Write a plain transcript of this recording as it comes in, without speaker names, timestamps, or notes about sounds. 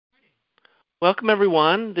Welcome,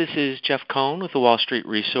 everyone. This is Jeff Cohn with the Wall Street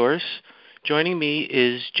Resource. Joining me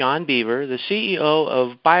is John Beaver, the CEO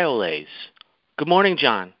of BIOLASE. Good morning,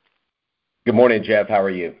 John. Good morning, Jeff. How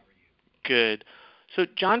are you? Good. So,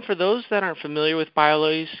 John, for those that aren't familiar with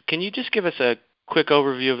BIOLASE, can you just give us a quick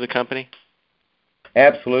overview of the company?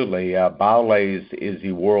 Absolutely. BIOLASE is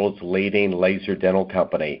the world's leading laser dental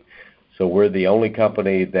company. So we're the only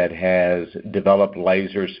company that has developed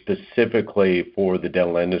lasers specifically for the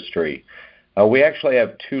dental industry. We actually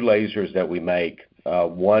have two lasers that we make.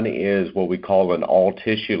 One is what we call an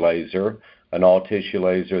all-tissue laser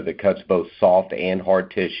that cuts both soft and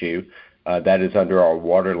hard tissue. That is under our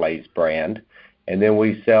WaterLase brand. And then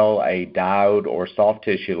we sell a diode or soft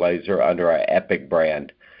tissue laser under our Epic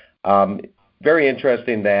brand. Very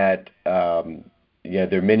interesting that there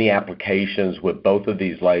are many applications with both of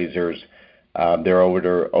these lasers. There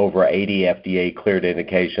are over 80 FDA cleared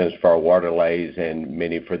indications for our WaterLase and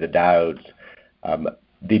many for the diodes.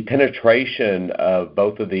 The penetration of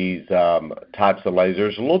both of these types of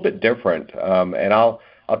lasers is a little bit different, and I'll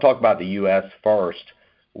talk about the U.S. first,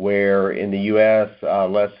 where in the U.S.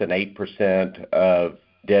 Less than 8% of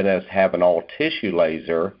dentists have an all-tissue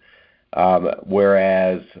laser,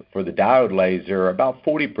 whereas for the diode laser, about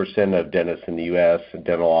 40% of dentists in the U.S.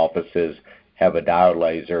 dental offices have a diode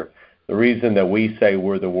laser. The reason that we say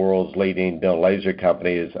we're the world's leading dental laser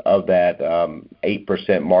company is of that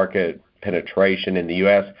 8% market penetration in the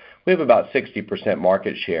U.S., we have about 60%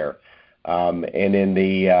 market share. And in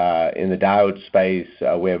the diode space,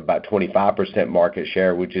 we have about 25% market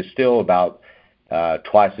share, which is still about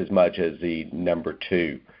twice as much as the number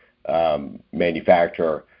two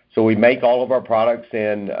manufacturer. So we make all of our products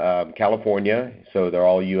in California, so they're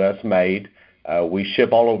all U.S. made. We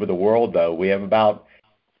ship all over the world, though. We have about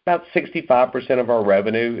 65% of our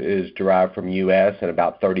revenue is derived from U.S. and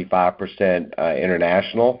about 35%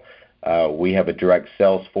 international. We have a direct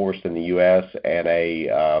sales force in the U.S. and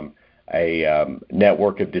a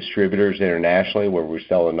network of distributors internationally where we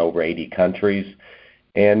sell in over 80 countries.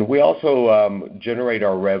 And we also generate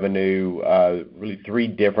our revenue really three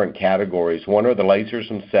different categories. One are the lasers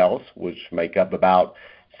themselves, which make up about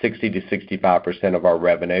 60 to 65% of our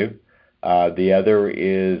revenue. The other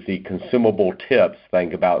is the consumable tips.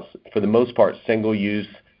 Think about, for the most part, single-use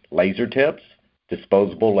laser tips,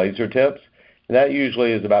 disposable laser tips. And that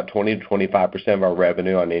usually is about 20 to 25% of our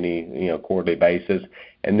revenue on any quarterly basis.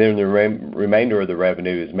 And then the remainder of the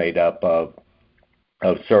revenue is made up of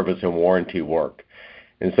service and warranty work.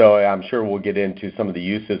 And so I'm sure we'll get into some of the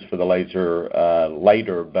uses for the laser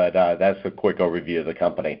later, but that's a quick overview of the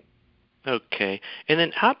company. Okay. And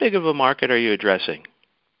then how big of a market are you addressing?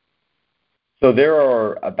 So there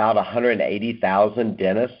are about 180,000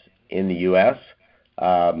 dentists in the U.S.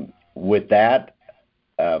 With that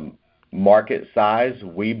market size,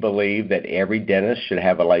 we believe that every dentist should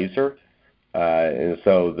have a laser. And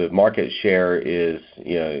so the market share is,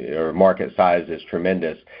 or market size is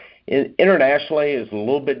tremendous. Internationally, it's a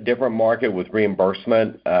little bit different market with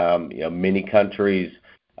reimbursement. Many countries,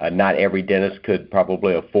 not every dentist could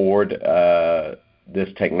probably afford this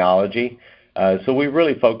technology. So we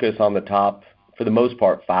really focus on the top, for the most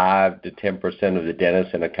part, 5 to 10% of the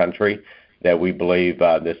dentists in a country that we believe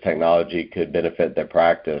this technology could benefit their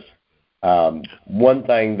practice. One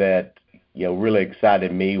thing that really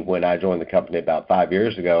excited me when I joined the company about 5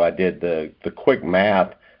 years ago, I did the quick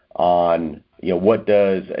math on what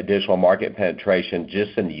does additional market penetration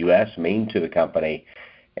just in the U.S. mean to the company,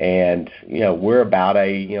 and we're about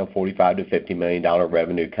a $45 to $50 million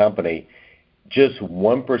revenue company. Just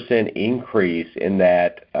 1% increase in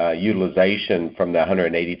that utilization from the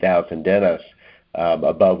 180,000 dentists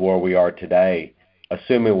above where we are today,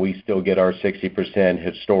 assuming we still get our 60%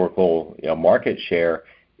 historical market share,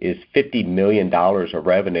 is $50 million of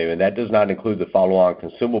revenue, and that does not include the follow-on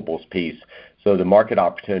consumables piece. So the market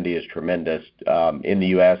opportunity is tremendous in the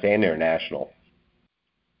U.S. and international.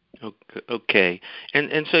 Okay.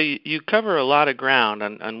 And so you cover a lot of ground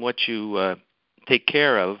on what you take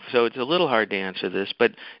care of, so it's a little hard to answer this,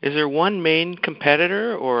 but is there one main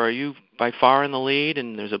competitor, or are you by far in the lead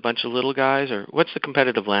and there's a bunch of little guys, or what's the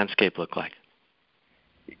competitive landscape look like?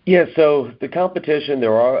 Yeah, so the competition,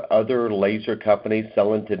 there are other laser companies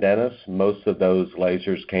selling to dentists. Most of those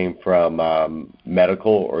lasers came from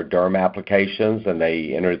medical or derm applications, and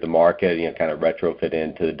they entered the market, kind of retrofit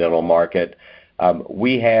into the dental market.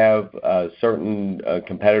 We have certain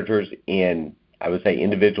competitors in, I would say,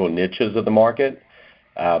 individual niches of the market.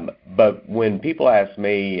 But when people ask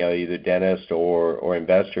me, either dentists or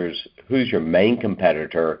investors, who's your main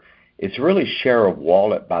competitor, it's really share of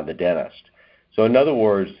wallet by the dentist. So in other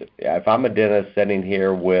words, if I'm a dentist sitting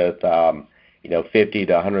here with $50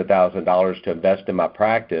 to $100,000 to invest in my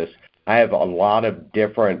practice, I have a lot of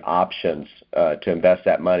different options to invest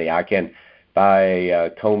that money. I can buy a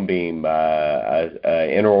cone beam, an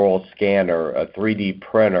intraoral scanner, a 3D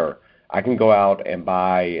printer. I can go out and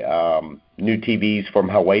buy new TVs for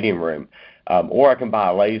my waiting room, or I can buy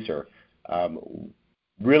a laser.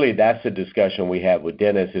 Really, that's the discussion we have with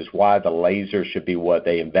dentists, is why the laser should be what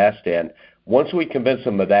they invest in. Once we convince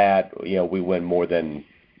them of that, we win more than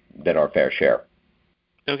our fair share.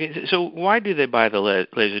 Okay, so why do they buy the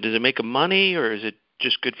laser? Does it make them money, or is it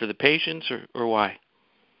just good for the patients, or why?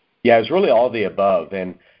 Yeah, it's really all the above.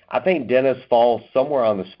 And I think dentists fall somewhere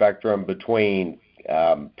on the spectrum between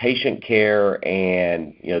patient care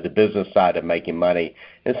and, the business side of making money.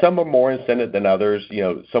 And some are more incented than others,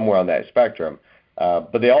 somewhere on that spectrum.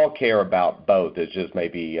 But they all care about both. It's just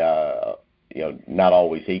maybe, not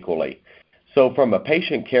always equally. So from a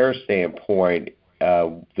patient care standpoint,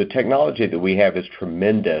 the technology that we have is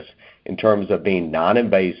tremendous in terms of being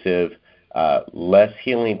non-invasive, less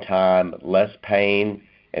healing time, less pain,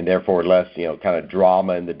 and therefore less, kind of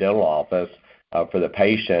drama in the dental office for the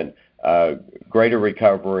patient. Greater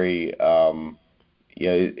recovery.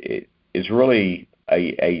 It's really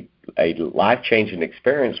a life-changing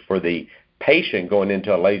experience for the patient going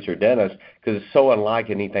into a laser dentist, because it's so unlike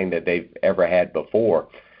anything that they've ever had before.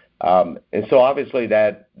 And so obviously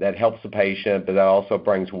that helps the patient, but that also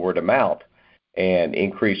brings word of mouth and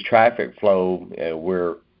increased traffic flow.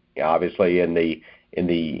 We're obviously in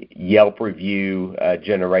the Yelp review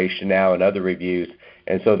generation now and other reviews.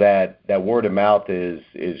 And so that word of mouth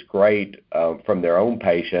is great from their own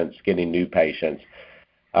patients, getting new patients.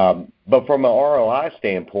 But from an ROI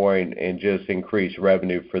standpoint, and just increased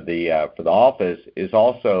revenue for the office is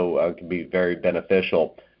also can be very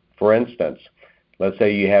beneficial. For instance, let's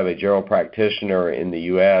say you have a general practitioner in the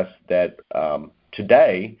U.S. that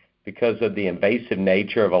today, because of the invasive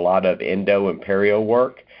nature of a lot of endo and perio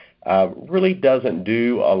work, really doesn't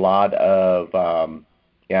do a lot of,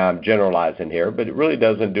 I'm generalizing here, but it really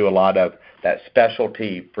doesn't do a lot of that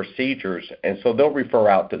specialty procedures. And so they'll refer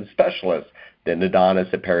out to the specialists, the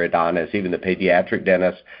endodontist, the periodontist, even the pediatric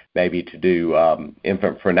dentist, maybe to do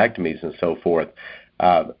infant frenectomies and so forth.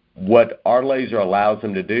 What our laser allows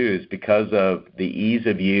them to do is, because of the ease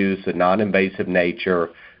of use, the non-invasive nature,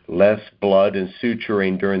 less blood and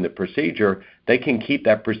suturing during the procedure, they can keep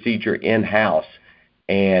that procedure in-house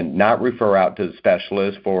and not refer out to the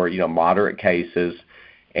specialist for, moderate cases,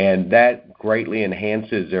 and that greatly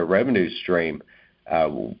enhances their revenue stream.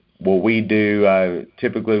 What we do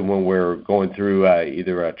typically when we're going through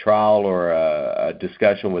either a trial or a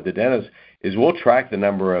discussion with the dentist is we'll track the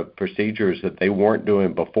number of procedures that they weren't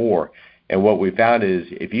doing before. And what we found is,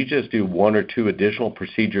 if you just do 1 or 2 additional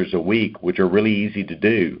procedures a week, which are really easy to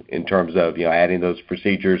do in terms of adding those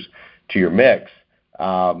procedures to your mix,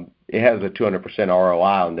 it has a 200% ROI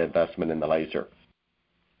on the investment in the laser.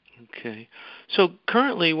 Okay. So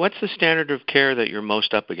currently, what's the standard of care that you're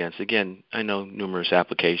most up against? Again, I know numerous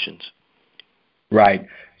applications. Right.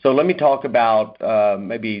 So let me talk about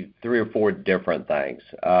maybe 3 or 4 different things.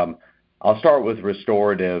 I'll start with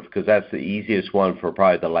restorative, because that's the easiest one for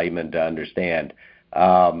probably the layman to understand.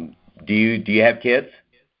 Do you have kids?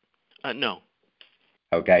 No.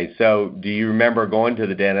 Okay. So do you remember going to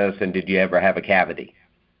the dentist, and did you ever have a cavity?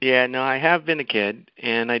 Yeah, no, I have been a kid,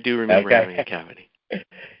 and I do remember having a cavity.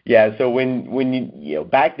 Yeah, so when you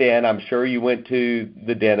back then, I'm sure you went to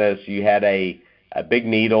the dentist. You had a big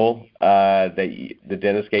needle that the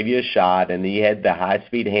dentist gave you a shot, and then you had the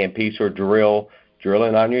high-speed handpiece or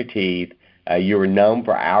drilling on your teeth. You were numb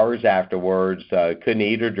for hours afterwards. Couldn't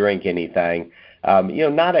eat or drink anything.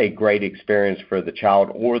 Not a great experience for the child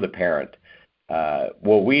or the parent.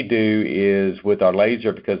 What we do is, with our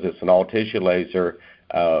laser, because it's an all-tissue laser,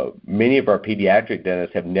 many of our pediatric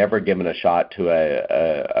dentists have never given a shot to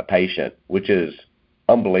a patient, which is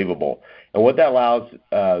unbelievable. And what that allows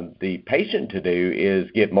the patient to do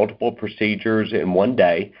is get multiple procedures in one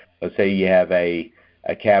day. Let's say you have a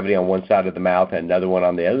cavity on one side of the mouth and another one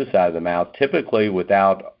on the other side of the mouth. Typically,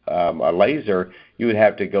 without a laser, you would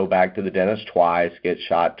have to go back to the dentist twice, get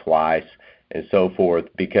shot twice, and so forth,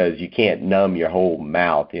 because you can't numb your whole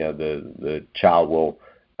mouth. The child will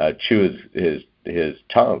chew his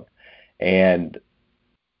tongue. And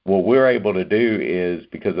what we're able to do is,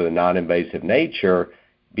 because of the non-invasive nature,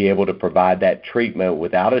 be able to provide that treatment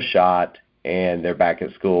without a shot, and they're back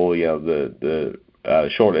at school,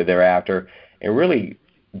 shortly thereafter, and really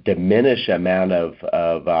diminish the amount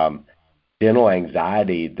of dental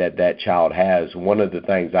anxiety that child has. One of the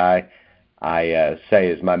things I say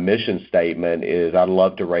is my mission statement is, I'd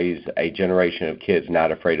love to raise a generation of kids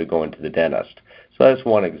not afraid of going to the dentist. So that's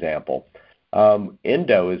one example.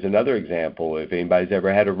 Endo is another example. If anybody's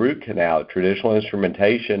ever had a root canal, traditional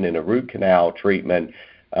instrumentation in a root canal treatment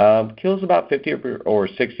kills about 50 or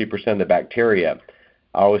 60% of the bacteria.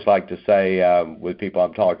 I always like to say with people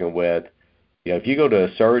I'm talking with, if you go to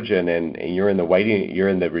a surgeon and you're in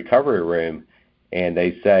the recovery room, and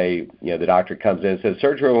they say, the doctor comes in and says,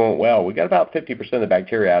 surgery went well. We got about 50% of the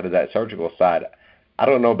bacteria out of that surgical site. I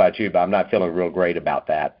don't know about you, but I'm not feeling real great about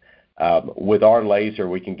that. With our laser,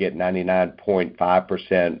 we can get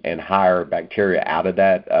 99.5% and higher bacteria out of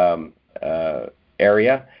that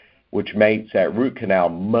area, which makes that root canal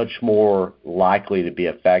much more likely to be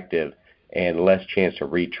effective and less chance of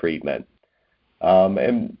retreatment.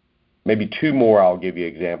 And maybe two more I'll give you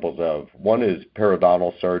examples of. One is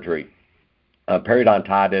periodontal surgery.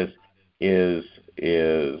 Periodontitis is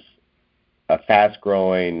a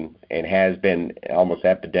fast-growing and has been almost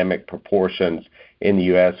epidemic proportions in the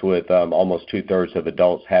U.S. with almost two-thirds of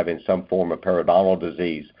adults having some form of periodontal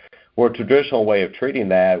disease. Where a traditional way of treating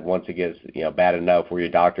that, once it gets bad enough where your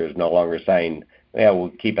doctor is no longer saying, yeah,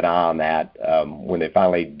 we'll keep an eye on that, when they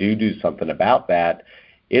finally do something about that,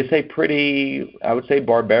 it's a pretty, I would say,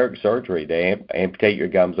 barbaric surgery. They amputate your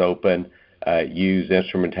gums open, use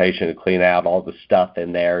instrumentation to clean out all the stuff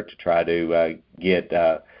in there to try to get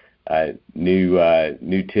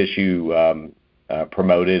new tissue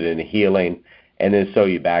promoted and healing, and then sew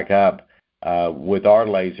you back up. With our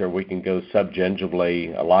laser, we can go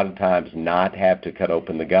subgingivally, a lot of times not have to cut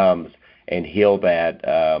open the gums and heal that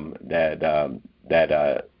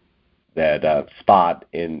spot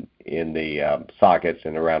in the sockets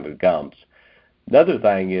and around the gums. Another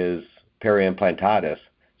thing is periimplantitis.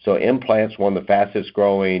 So implants, one of the fastest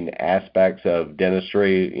growing aspects of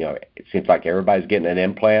dentistry. It seems like everybody's getting an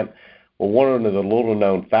implant. Well, one of the little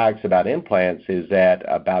known facts about implants is that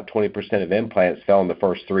about 20% of implants fail in the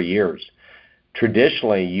first 3 years.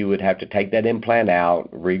 Traditionally, you would have to take that implant out,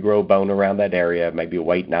 regrow bone around that area, maybe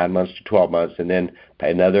wait 9 months to 12 months, and then pay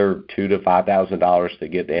another $2,000 to $5,000 to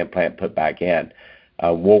get the implant put back in.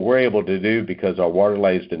 What we're able to do, because our water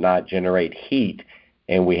lasers do not generate heat,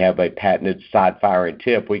 and we have a patented side-firing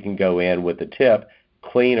tip, we can go in with the tip,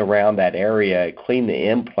 clean around that area, clean the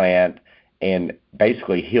implant, and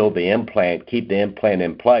basically heal the implant, keep the implant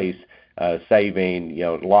in place, saving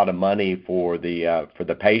a lot of money for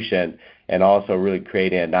the patient, and also really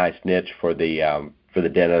creating a nice niche for the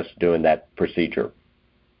dentist doing that procedure.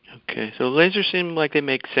 Okay, so lasers seem like they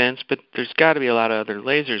make sense, but there's got to be a lot of other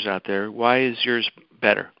lasers out there. Why is yours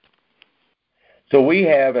better? So we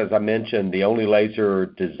have, as I mentioned, the only laser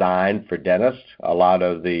designed for dentists. A lot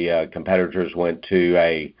of the competitors went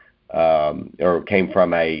to or came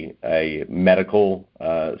from a medical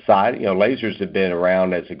side. Lasers have been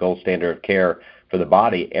around as a gold standard of care for the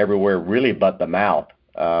body everywhere, really but the mouth.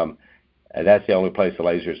 That's the only place the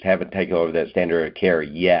lasers haven't taken over that standard of care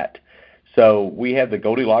yet. So we have the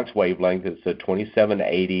Goldilocks wavelength. It's a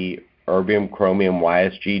 2780 erbium chromium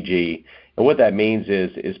YSGG. And what that means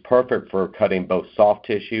is it's perfect for cutting both soft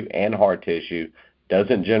tissue and hard tissue,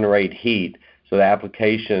 doesn't generate heat, so the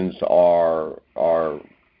applications are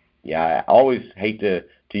I always hate to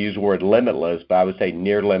use the word limitless, but I would say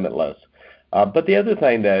near limitless. But the other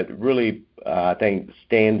thing that really I think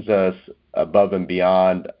stands us above and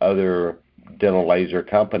beyond other dental laser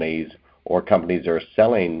companies or companies that are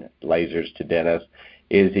selling lasers to dentists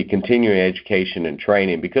is the continuing education and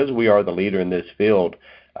training. Because we are the leader in this field,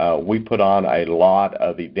 we put on a lot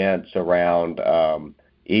of events around,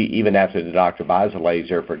 even after the doctor buys a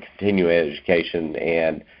laser, for continuing education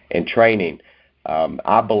and training.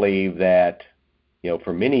 I believe that,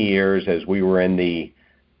 for many years, as we were in the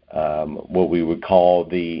what we would call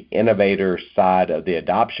the innovator side of the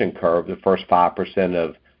adoption curve, the first 5%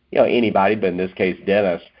 of anybody, but in this case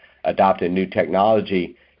dentists, adopting new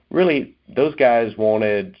technology, really those guys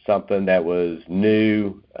wanted something that was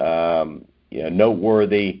new,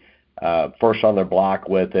 noteworthy, first on their block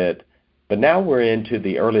with it. But now we're into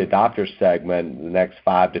the early adopter segment, the next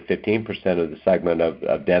 5 to 15% of the segment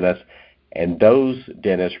of dentists, and those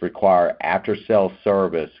dentists require after-sales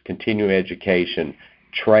service, continuing education,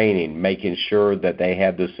 training, making sure that they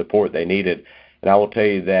have the support they needed. And I will tell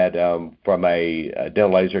you that from a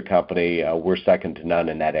dental laser company, we're second to none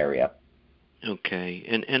in that area. Okay.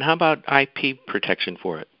 And how about IP protection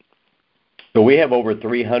for it? So we have over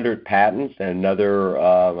 300 patents and another,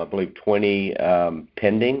 I believe, 20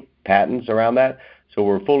 pending patents around that. So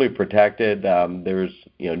we're fully protected. There's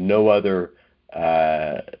no other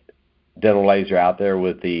dental laser out there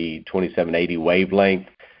with the 2780 wavelength.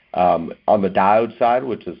 On the diode side,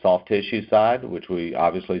 which is soft tissue side, which we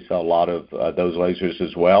obviously sell a lot of those lasers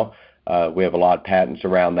as well, We have a lot of patents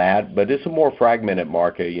around that, but it's a more fragmented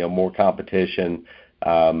market, more competition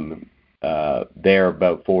there.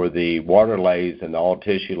 But for the water laser and the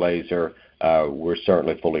all-tissue laser, we're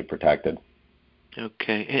certainly fully protected.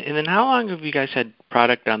 Okay. And then how long have you guys had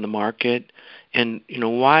product on the market? And,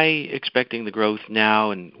 why expecting the growth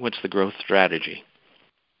now, and what's the growth strategy?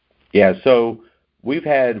 Yeah, so we've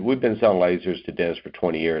been selling lasers to dentists for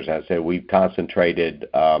 20 years. As I said, we've concentrated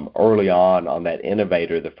early on that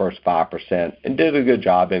innovator, the first 5%, and did a good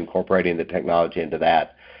job incorporating the technology into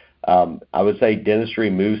that. I would say dentistry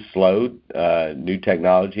moves slow. New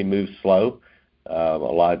technology moves slow. A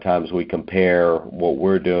lot of times we compare what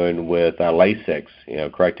we're doing with LASIK,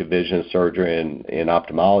 corrective vision surgery in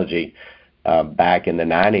ophthalmology. Back in the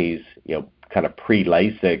 90s, kind of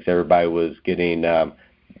pre-LASIK, everybody was getting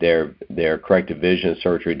their corrective vision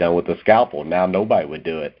surgery done with a scalpel. Now nobody would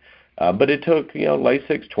do it. But it took,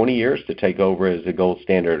 LASIK 20 years to take over as the gold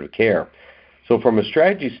standard of care. So from a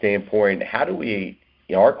strategy standpoint,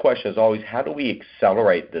 our question is always, how do we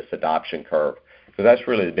accelerate this adoption curve? So that's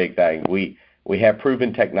really the big thing. We have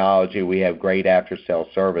proven technology. We have great after-sales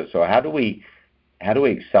service. So how do we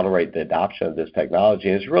accelerate the adoption of this technology?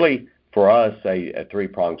 And it's really, for us, a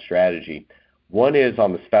three-pronged strategy. One is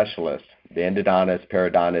on the specialists, the endodontist,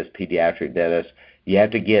 periodontist, pediatric dentist. You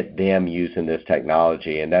have to get them using this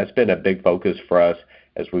technology, and that's been a big focus for us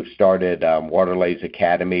as we've started water laser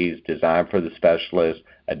academies designed for the specialists,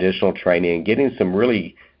 additional training, getting some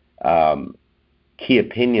really key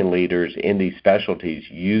opinion leaders in these specialties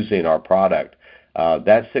using our product.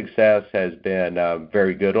 That success has been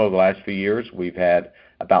very good over the last few years. We've had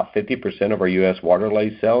about 50% of our U.S. water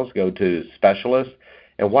laser sales go to specialists.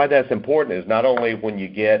 And why that's important is not only when you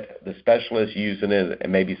get the specialists using it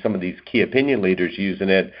and maybe some of these key opinion leaders using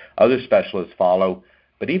it, other specialists follow,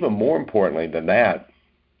 but even more importantly than that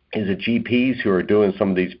is the GPs who are doing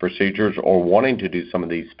some of these procedures or wanting to do some of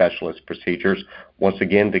these specialist procedures, once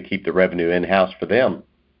again, to keep the revenue in-house for them.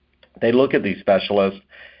 They look at these specialists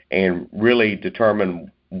and really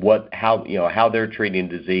determine how they're treating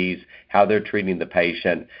disease, how they're treating the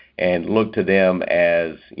patient, and look to them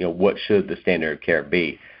as, what should the standard of care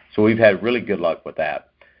be. So we've had really good luck with that.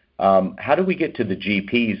 How do we get to the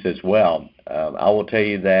GPs as well? I will tell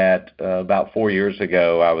you that about 4 years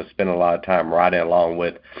ago, I was spending a lot of time riding along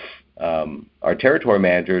with our territory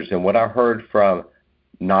managers, and what I heard from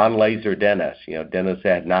non-laser dentists, dentists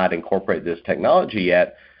that had not incorporated this technology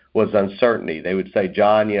yet, was uncertainty. They would say,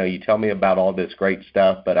 John, you tell me about all this great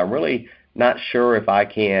stuff, but I'm really not sure if I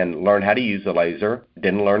can learn how to use a laser.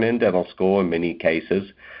 Didn't learn in dental school in many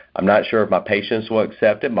cases. I'm not sure if my patients will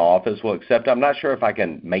accept it, my office will accept it. I'm not sure if I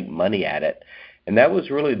can make money at it. And that was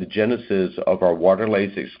really the genesis of our water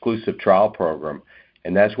laser exclusive trial program.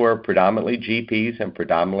 And that's where predominantly GPs and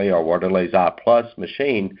predominantly our water laser I+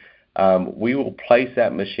 machine, we will place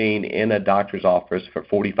that machine in a doctor's office for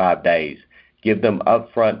 45 days, give them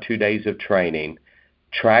upfront 2 days of training,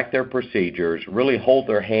 track their procedures, really hold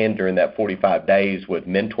their hand during that 45 days with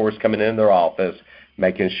mentors coming in their office,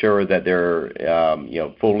 making sure that they're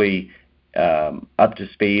fully up to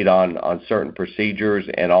speed on certain procedures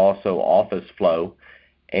and also office flow.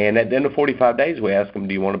 And at the end of 45 days, we ask them,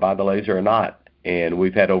 do you want to buy the laser or not? And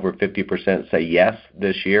we've had over 50% say yes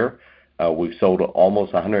this year. We've sold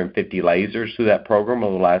almost 150 lasers through that program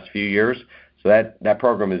over the last few years. So that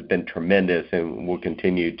program has been tremendous, and we'll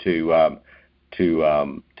continue to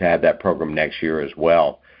have that program next year as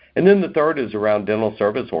well. And then the third is around dental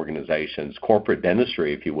service organizations, corporate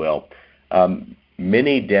dentistry, if you will.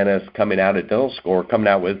 Many dentists coming out of dental school are coming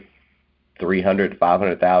out with $300,000 to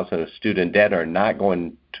 $500,000 of student debt, are not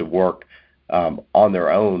going to work on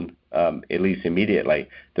their own, at least immediately.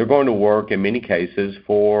 They're going to work in many cases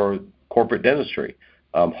for corporate dentistry.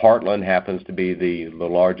 Heartland happens to be the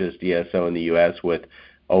largest DSO in the U.S. with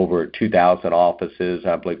over 2,000 offices,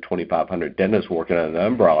 I believe 2,500 dentists working under the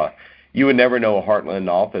umbrella. You would never know a Heartland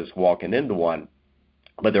office walking into one,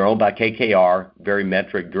 but they're owned by KKR, very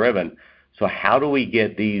metric driven. So how do we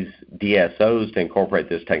get these DSOs to incorporate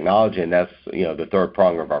this technology? And that's the third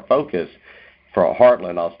prong of our focus. For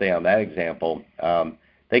Heartland, I'll stay on that example.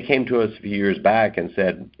 They came to us a few years back and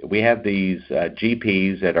said, we have these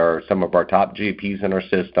GPs that are some of our top GPs in our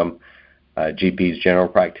system, GPs, general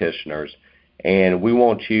practitioners, and we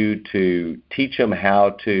want you to teach them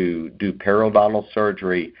how to do periodontal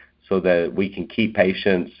surgery so that we can keep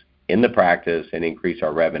patients in the practice and increase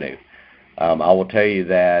our revenue. I will tell you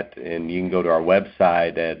that, and you can go to our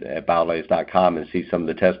website at BIOLASE.com and see some of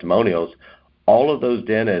the testimonials. All of those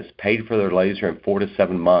dentists paid for their laser in 4 to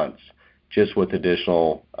 7 months just with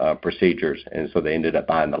additional procedures, and so they ended up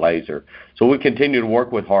buying the laser. So we continue to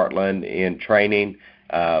work with Heartland in training.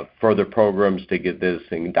 further programs to get this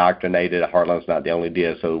indoctrinated. Heartland's not the only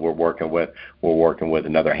DSO we're working with. We're working with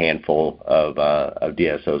another handful of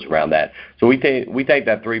DSOs around that. So we think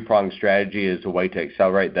that three-pronged strategy is a way to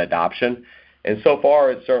accelerate the adoption. And so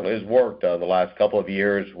far, it certainly has worked. The last couple of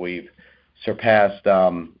years, we've surpassed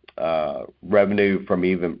revenue from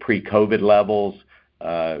even pre-COVID levels.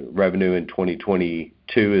 Revenue in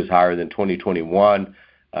 2022 is higher than 2021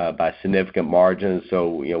 by significant margins. So,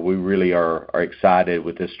 we really are excited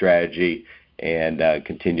with this strategy and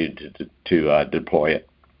continue to deploy it.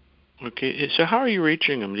 Okay. So how are you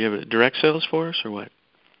reaching them? Do you have a direct sales force or what?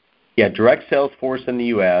 Yeah, direct sales force in the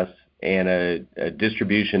U.S. and a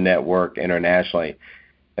distribution network internationally.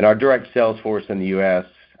 And our direct sales force in the U.S.,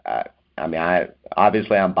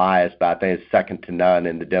 obviously I'm biased, but I think it's second to none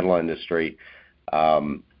in the dental industry.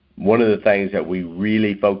 One of the things that we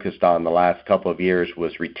really focused on the last couple of years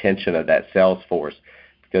was retention of that sales force,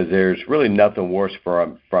 because there's really nothing worse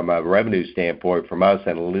from a revenue standpoint from us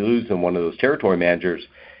than losing one of those territory managers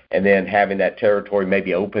and then having that territory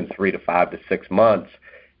maybe open 3 to 5 to 6 months,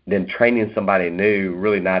 then training somebody new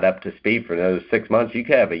really not up to speed for another 6 months. You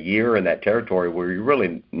could have a year in that territory where you're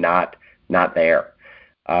really not there.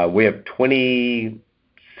 We have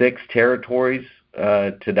 26 territories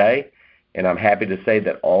today, and I'm happy to say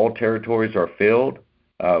that all territories are filled,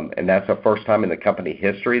 and that's the first time in the company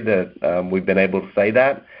history that we've been able to say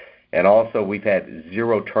that. And also, we've had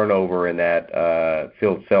zero turnover in that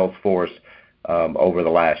field sales force over the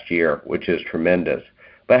last year, which is tremendous.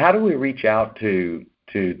 But how do we reach out to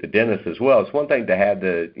the dentists as well? It's one thing to have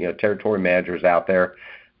the territory managers out there,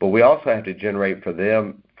 but we also have to generate for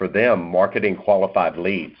them marketing qualified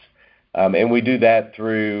leads, and we do that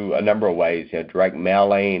through a number of ways: direct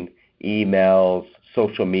mailing, emails,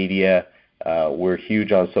 social media. We're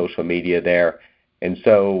huge on social media there, and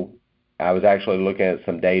so I was actually looking at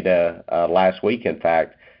some data last week. In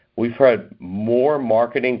fact, we've had more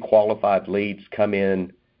marketing qualified leads come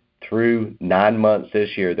in through 9 months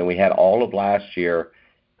this year than we had all of last year.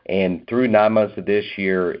 And through 9 months of this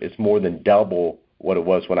year, it's more than double what it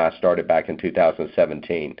was when I started back in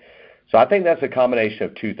 2017. So I think that's a combination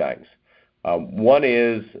of two things. One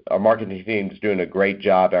is our marketing team is doing a great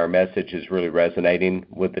job. Our message is really resonating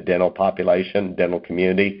with the dental population, dental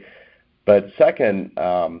community. But second,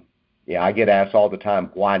 I get asked all the time,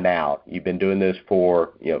 why now? You've been doing this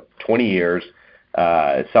for 20 years,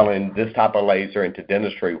 selling this type of laser into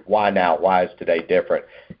dentistry. Why now? Why is today different?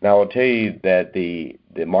 Now, I'll tell you that the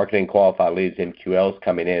marketing qualified leads, MQLs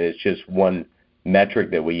coming in, is just one metric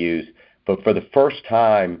that we use. But for the first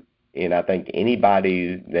time, and I think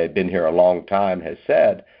anybody that had been here a long time has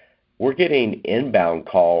said, we're getting inbound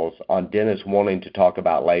calls on dentists wanting to talk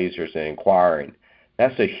about lasers and inquiring.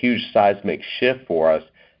 That's a huge seismic shift for us.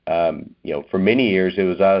 For many years, it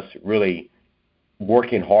was us really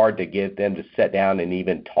working hard to get them to sit down and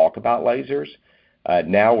even talk about lasers.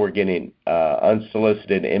 Now we're getting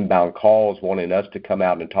unsolicited inbound calls wanting us to come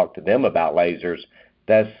out and talk to them about lasers.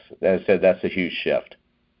 That's a huge shift.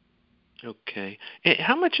 Okay.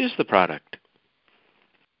 How much is the product?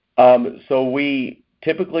 So we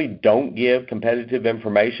typically don't give competitive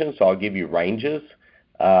information, so I'll give you ranges.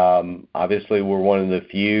 Obviously, we're one of the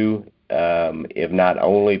few, if not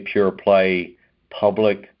only, pure play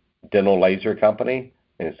public dental laser company,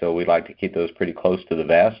 and so we like to keep those pretty close to the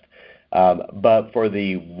vest. But for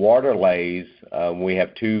the Waterlase, we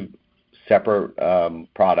have two separate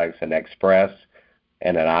products, an Express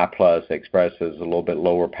and an I+. Express is a little bit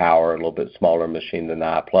lower power, a little bit smaller machine than the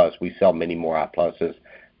I+. We sell many more I+'s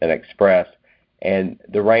than Express. And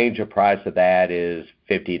the range of price of that is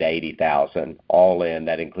 $50,000 to $80,000, all in.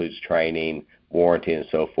 That includes training, warranty, and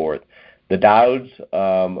so forth. The diodes,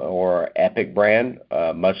 or Epic brand,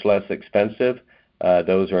 much less expensive.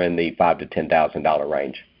 Those are in the $5,000 to $10,000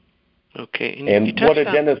 range. Okay. And what a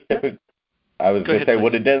dentist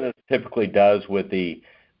typically does with the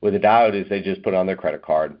diode is they just put it on their credit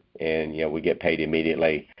card, and we get paid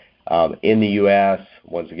immediately. In the U.S.,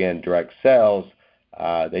 once again, direct sales,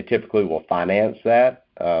 they typically will finance that.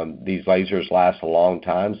 These lasers last a long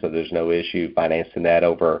time, so there's no issue financing that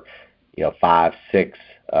over 5, 6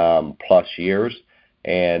 plus years.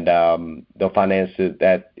 And they'll finance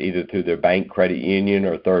that either through their bank, credit union,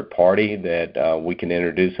 or third party that we can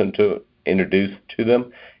introduce to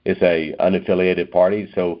them. It's a unaffiliated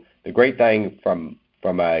party. So the great thing from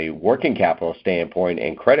a working capital standpoint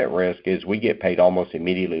and credit risk is we get paid almost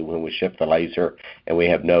immediately when we ship the laser, and we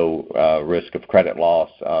have no risk of credit loss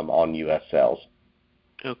on U.S. sales.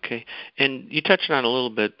 Okay. And you touched on it a little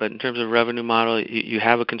bit, but in terms of revenue model, you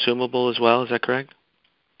have a consumable as well. Is that correct?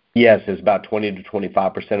 Yes, it's about 20 to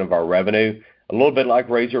 25% of our revenue. A little bit like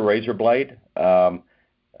razor blade.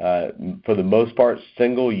 for the most part,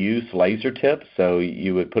 single-use laser tips. So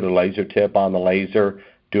you would put a laser tip on the laser,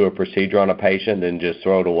 do a procedure on a patient, and just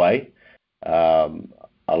throw it away. A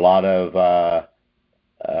lot of,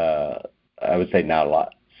 I would say not a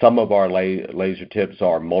lot. Some of our laser tips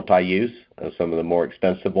are multi-use, some of the more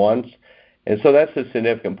expensive ones. And so that's a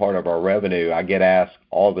significant part of our revenue. I get asked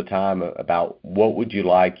all the time about what would you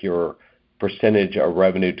like your percentage of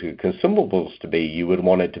revenue to consumables to be? You would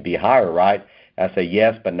want it to be higher, right? I say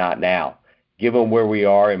yes, but not now. Given where we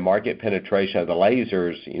are in market penetration of the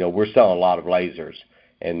lasers, we're selling a lot of lasers.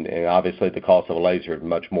 And obviously the cost of a laser is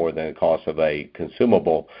much more than the cost of a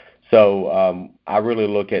consumable. So I really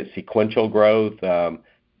look at sequential growth,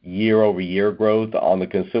 year-over-year growth on the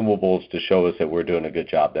consumables to show us that we're doing a good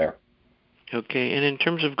job there. Okay, and in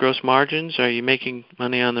terms of gross margins, are you making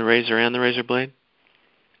money on the razor and the razor blade?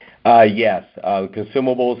 Yes,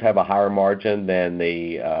 consumables have a higher margin than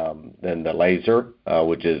the laser,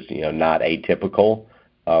 which is not atypical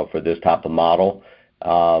for this type of model.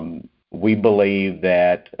 We believe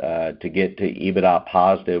that to get to EBITDA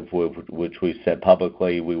positive, which we said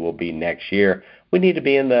publicly we will be next year, we need to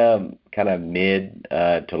be in the kind of mid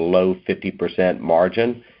to low 50%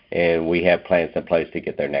 margin, and we have plans in place to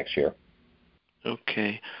get there next year.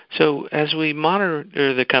 Okay. So as we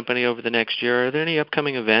monitor the company over the next year, are there any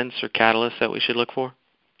upcoming events or catalysts that we should look for?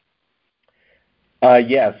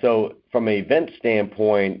 Yeah, so from an event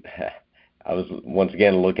standpoint, I was once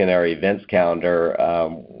again looking at our events calendar.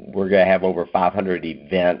 We're going to have over 500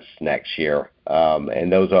 events next year,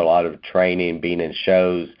 and those are a lot of training, being in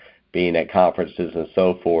shows, being at conferences, and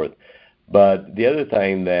so forth. But the other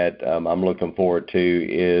thing that I'm looking forward to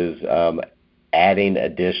is adding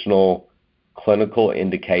additional clinical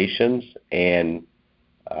indications and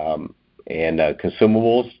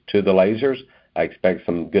consumables to the lasers. I expect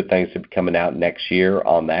some good things to be coming out next year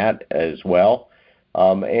on that as well.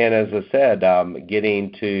 And as I said,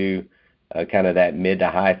 getting to kind of that mid to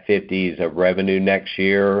high 50s of revenue next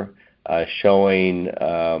year, showing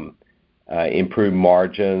improved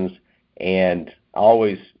margins. And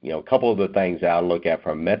always, a couple of the things I look at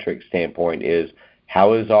from a metric standpoint is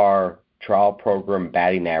how is our trial program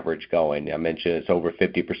batting average going? I mentioned it's over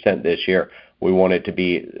 50% this year. We want it to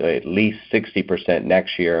be at least 60%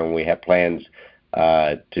 next year, and we have plans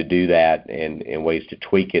to do that and ways to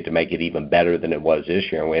tweak it to make it even better than it was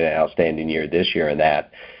this year. And we had an outstanding year this year in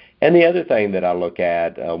that. And the other thing that I look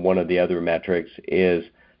at, one of the other metrics, is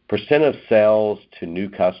percent of sales to new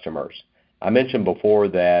customers. I mentioned before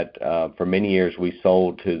that for many years we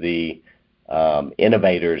sold to the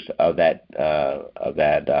innovators of that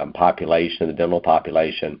population, the dental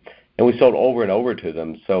population, and we sold over and over to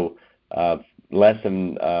them. So less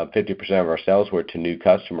than 50% of our sales were to new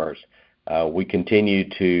customers. We continue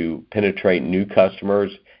to penetrate new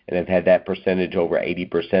customers and have had that percentage over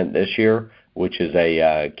 80% this year, which is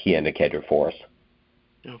a key indicator for us.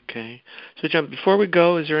 Okay. So, John, before we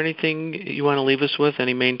go, is there anything you want to leave us with,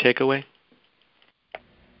 any main takeaway?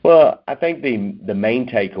 Well, I think the main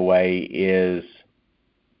takeaway is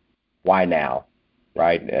why now,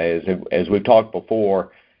 right? As we've talked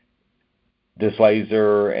before, this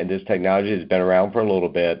laser and this technology has been around for a little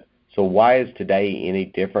bit. So why is today any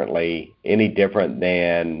different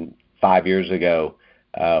than 5 years ago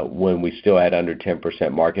when we still had under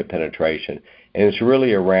 10% market penetration? And it's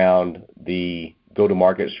really around the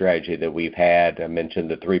go-to-market strategy that we've had. I mentioned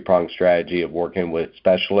the three-pronged strategy of working with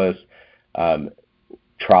specialists,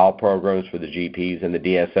 trial programs for the GPs and the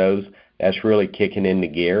DSOs. That's really kicking into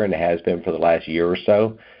gear, and it has been for the last year or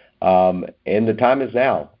so. And the time is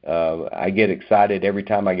now. I get excited every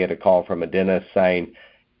time I get a call from a dentist saying,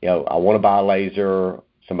 I want to buy a laser,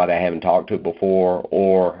 somebody I haven't talked to before,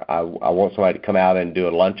 or I want somebody to come out and do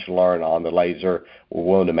a lunch and learn on the laser. We're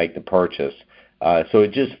willing to make the purchase. So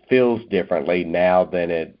it just feels differently now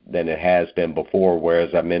than it has been before,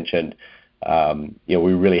 whereas I mentioned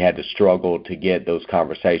we really had to struggle to get those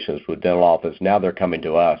conversations with dental office. Now they're coming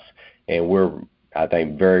to us, and we're, I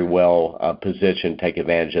think, very well positioned to take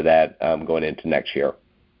advantage of that going into next year.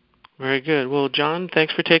 Very good. Well, John,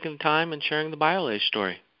 thanks for taking the time and sharing the BIOLASE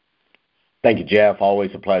story. Thank you, Jeff. Always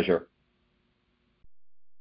a pleasure.